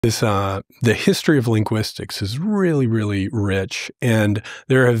The history of linguistics is really, really rich, and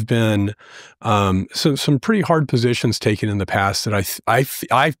there have been some pretty hard positions taken in the past that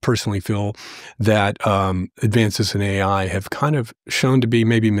I personally feel that advances in AI have kind of shown to be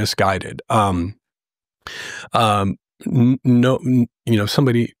maybe misguided. Um,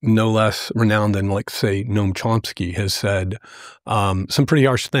 Somebody no less renowned than, like, say, Noam Chomsky has said some pretty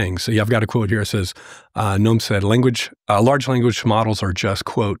harsh things. So, yeah, I've got a quote here. It says, Noam said, large language models are just,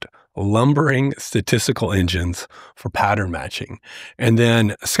 quote, lumbering statistical engines for pattern matching. And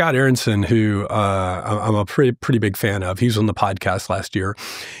then Scott Aronson, who I'm a pretty big fan of, he was on the podcast last year.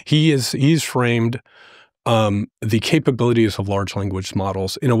 He's framed the capabilities of large language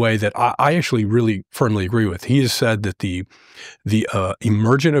models in a way that I actually really firmly agree with. He has said that the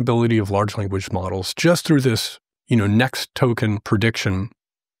emergent ability of large language models, just through this, next token prediction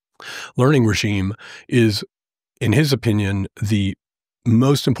learning regime, is, in his opinion, the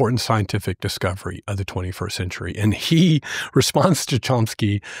most important scientific discovery of the 21st century. And he responds to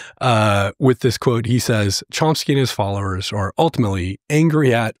Chomsky with this quote. He says, Chomsky and his followers are ultimately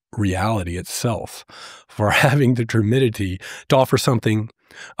angry at reality itself for having the timidity to offer something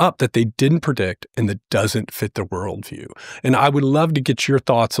up that they didn't predict and that doesn't fit their worldview. And I would love to get your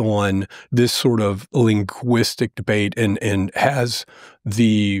thoughts on this sort of linguistic debate, and has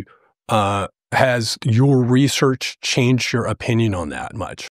your research changed your opinion on that much?